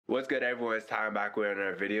What's good, everyone? It's Time back with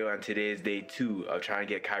another video, and today is day 2 of trying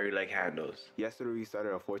to get Kyrie leg handles. Yesterday we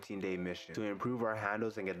started a 14-day mission to improve our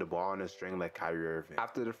handles and get the ball on a string like Kyrie Irving.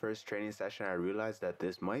 After the first training session, I realized that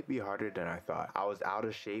this might be harder than I thought. I was out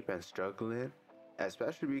of shape and struggling,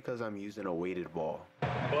 especially because I'm using a weighted ball.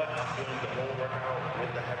 But I'm doing the whole workout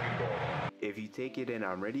with the heavy ball. If you take it in,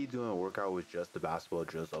 I'm already doing a workout with just the basketball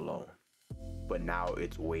drills alone. But now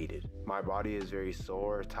it's weighted. My body is very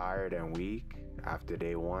sore, tired, and weak after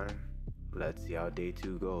day 1. Let's see how day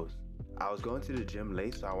 2 goes. I was going to the gym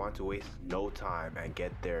late, so I want to waste no time and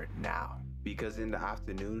get there now, because in the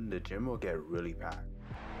afternoon the gym will get really packed.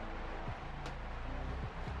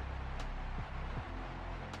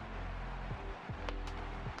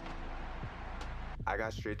 I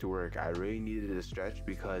got straight to work. I really needed to stretch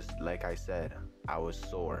because, like I said, I was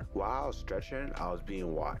sore. While I was stretching, I was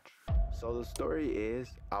being watched. So the story is,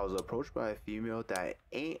 I was approached by a female that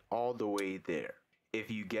ain't all the way there.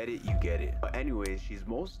 If you get it, you get it. But anyways, she's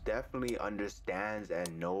most definitely understands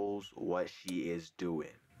and knows what she is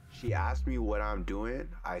doing. She asked me what I'm doing.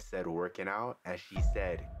 I said working out, and she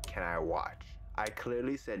said, can I watch? I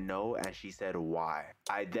clearly said no, and she said why.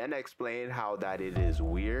 I then explained how that it is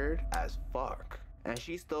weird as fuck, and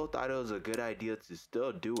she still thought it was a good idea to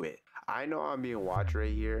still do it. I know I'm being watched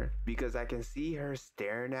right here because I can see her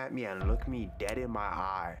staring at me and look me dead in my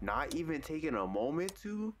eye, not even taking a moment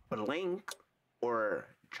to blink or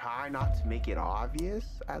try not to make it obvious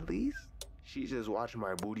at least. She's just watching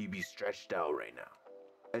my booty be stretched out right now.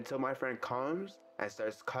 Until my friend comes and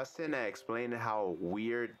starts cussing and explaining how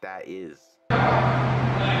weird that is.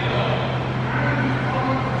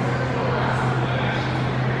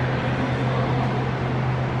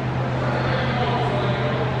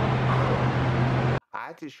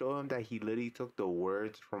 I had to show him that he literally took the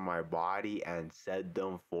words from my body and said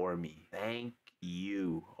them for me. Thank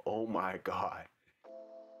you. Oh my God.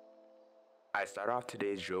 I start off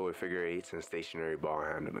today's drill with figure 8s and stationary ball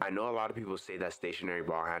handling. I know a lot of people say that stationary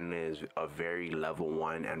ball handling is a very level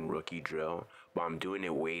 1 and rookie drill, but I'm doing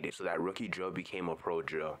it weighted, so that rookie drill became a pro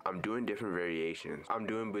drill. I'm doing different variations. I'm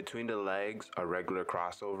doing between the legs, a regular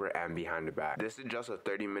crossover, and behind the back. This is just a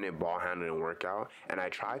 30-minute ball handling workout, and I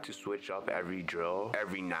try to switch up every drill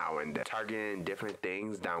every now and then, targeting different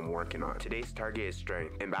things that I'm working on. Today's target is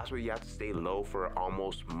strength. In basketball, you have to stay low for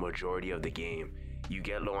almost majority of the game. You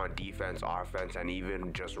get low on defense, offense, and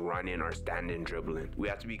even just running or standing dribbling. We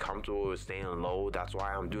have to be comfortable with staying low. That's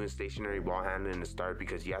why I'm doing stationary ball handling to start,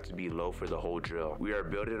 because you have to be low for the whole drill. We are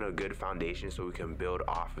building a good foundation so we can build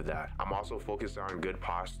off of that. I'm also focused on good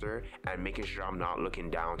posture and making sure I'm not looking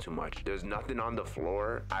down too much. There's nothing on the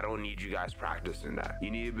floor. I don't need you guys practicing that.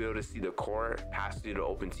 You need to be able to see the court, pass to the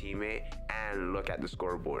open teammate, and look at the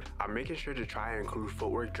scoreboard. I'm making sure to try and include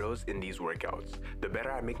footwork drills in these workouts. The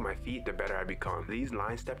better I make my feet, the better I become. These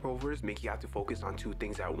line step overs make you have to focus on 2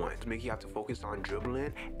 things at once. Make you have to focus on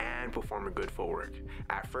dribbling and performing good footwork.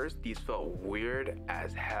 At first, these felt weird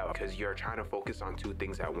as hell because you're trying to focus on 2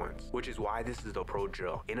 things at once, which is why this is the pro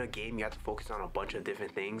drill. In a game, you have to focus on a bunch of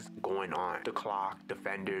different things going on. The clock,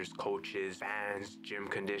 defenders, coaches, fans, gym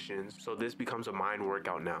conditions. So this becomes a mind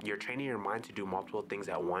workout now. You're training your mind to do multiple things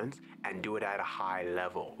at once and do it at a high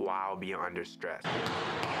level while being under stress.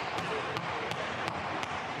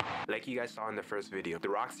 Like you guys saw in the first video, the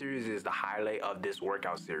rock series is the highlight of this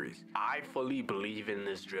workout series. I fully believe in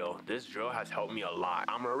this drill. This drill has helped me a lot.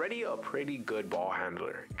 I'm already a pretty good ball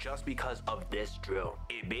handler just because of this drill.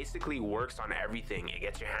 It basically works on everything. It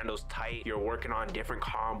gets your handles tight. You're working on different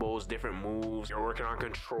combos, different moves. You're working on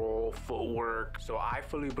control, footwork. So I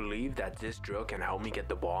fully believe that this drill can help me get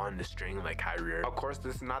the ball on the string like Kyrie Irving. Of course,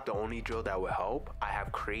 this is not the only drill that will help. I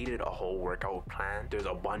have created a whole workout plan. There's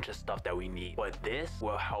a bunch of stuff that we need, but this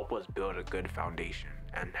will help us build a good foundation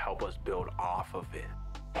and help us build off of it.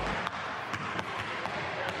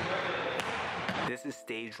 This is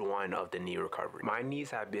stage 1 of the knee recovery. My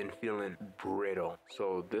knees have been feeling brittle,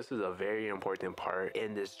 so this is a very important part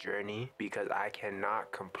in this journey because I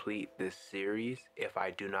cannot complete this series if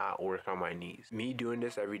I do not work on my knees. Me doing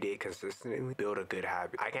this every day consistently build a good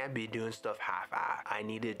habit. I can't be doing stuff half-assed. I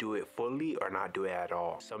need to do it fully or not do it at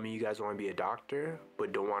all. Some of you guys want to be a doctor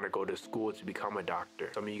but don't want to go to school to become a doctor.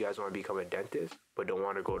 Some of you guys want to become a dentist but don't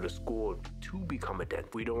want to go to school to become a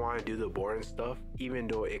dentist. We don't want to do the boring stuff even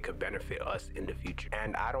though it could benefit us in the future.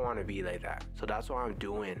 And I don't want to be like that. So that's why I'm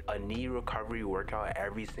doing a knee recovery workout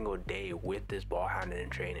every single day with this ball handling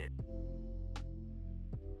training.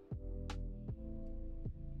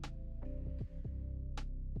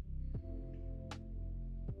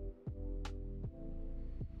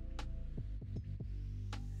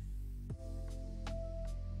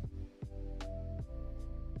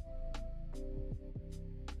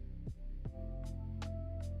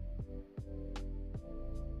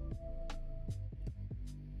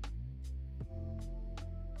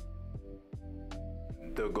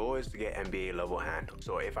 The goal is to get NBA level handles.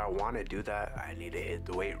 So if I want to do that, I need to hit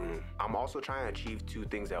the weight room. I'm also trying to achieve 2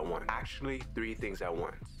 things at once. Actually, 3 things at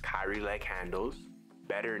once. Kyrie leg handles,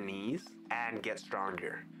 better knees, and get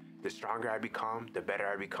stronger. The stronger I become, the better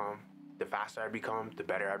I become. The faster I become, the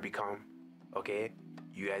better I become. Okay?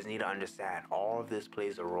 You guys need to understand, all of this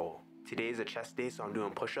plays a role. Today is a chest day, so I'm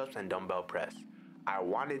doing push-ups and dumbbell press. I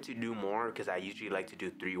wanted to do more because I usually like to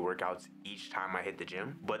do 3 workouts each time I hit the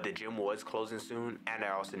gym, but the gym was closing soon and I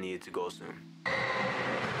also needed to go soon.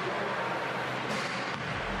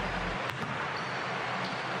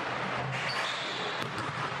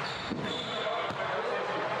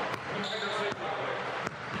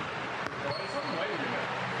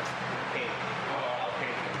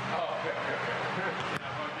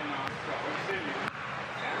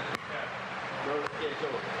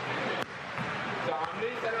 So I'm going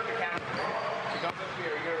to set up the camera. She comes up here,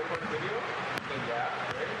 are you going to record the video? I say, yeah,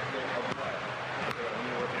 right? Then I'll do what? I say,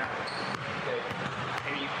 I'm working out. I say,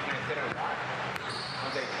 can I sit on why? I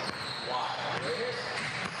was like, why? Right?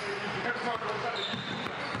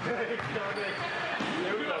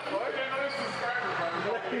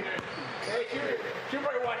 Hey, she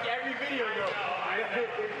probably watch every video, yo. I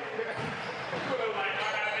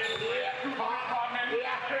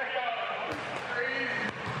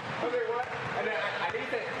okay, what? And then I didn't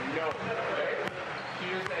say no, right? She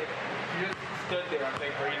just stood there. I was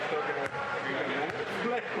like, are you still gonna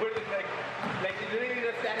move? Like, what is like she literally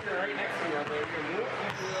just standing right next to me. I was like, are you gonna move?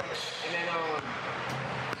 And then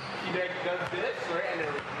she like does this, right? And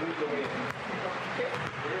then moves away. Okay.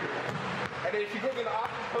 And then she goes in the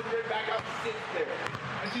office, comes right back out, sits there.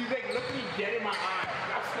 And she's like, look at me dead in my eyes.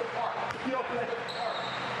 That's the part. You know, that's the part.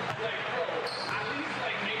 Like, bro, at least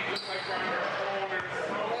like make it look like you're on your phone or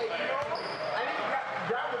something. Like, you know, I need to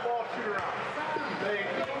grab the ball, shoot around. Like,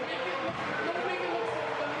 don't make it look so funny.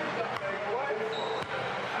 Like, what?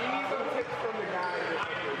 She needs some tips from the guys.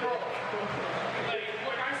 Bro, like,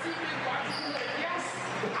 when I see this boxing, I'm like, yes,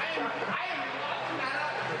 I am watching that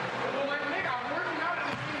up. But like, nigga, I'm working out in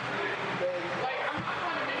the gym. Like, I'm not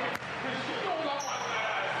trying to make it, because she knows I'm watching that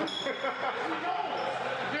ass. She knows.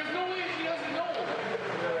 There's no way she doesn't know.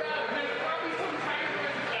 There's probably some time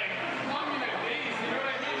where it's like, mom in a daze, you know what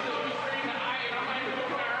I mean? She'll be straight in the eye, and I'm not even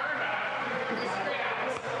looking at her now. It's straight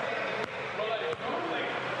ass. But like, you know, like,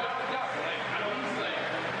 like, at least like,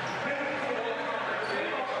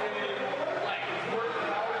 like, working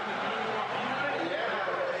out in the gym. Yeah.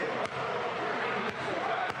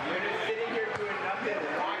 You're just sitting here doing nothing,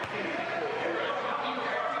 watching people.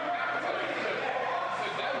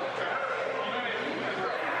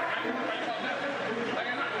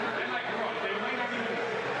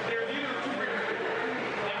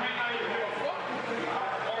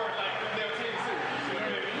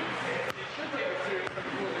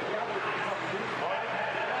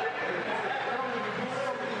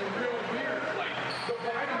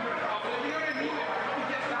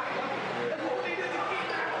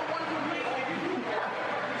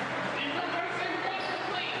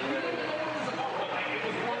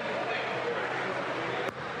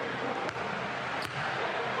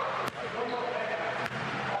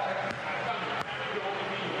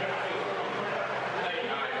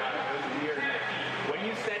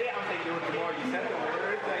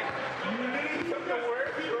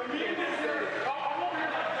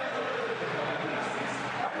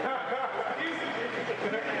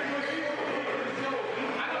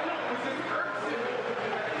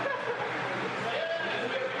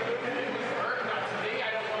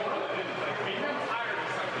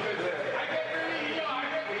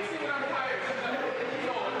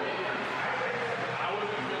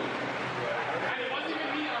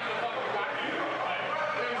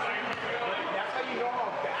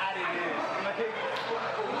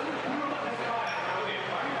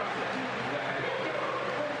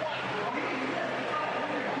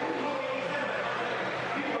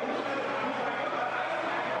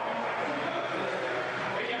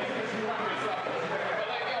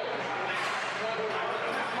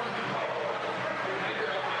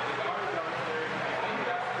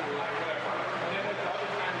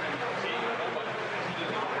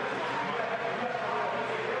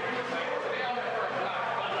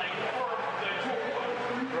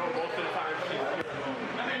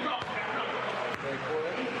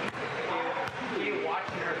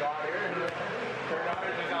 Her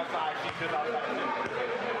daughter just outside. She's just outside.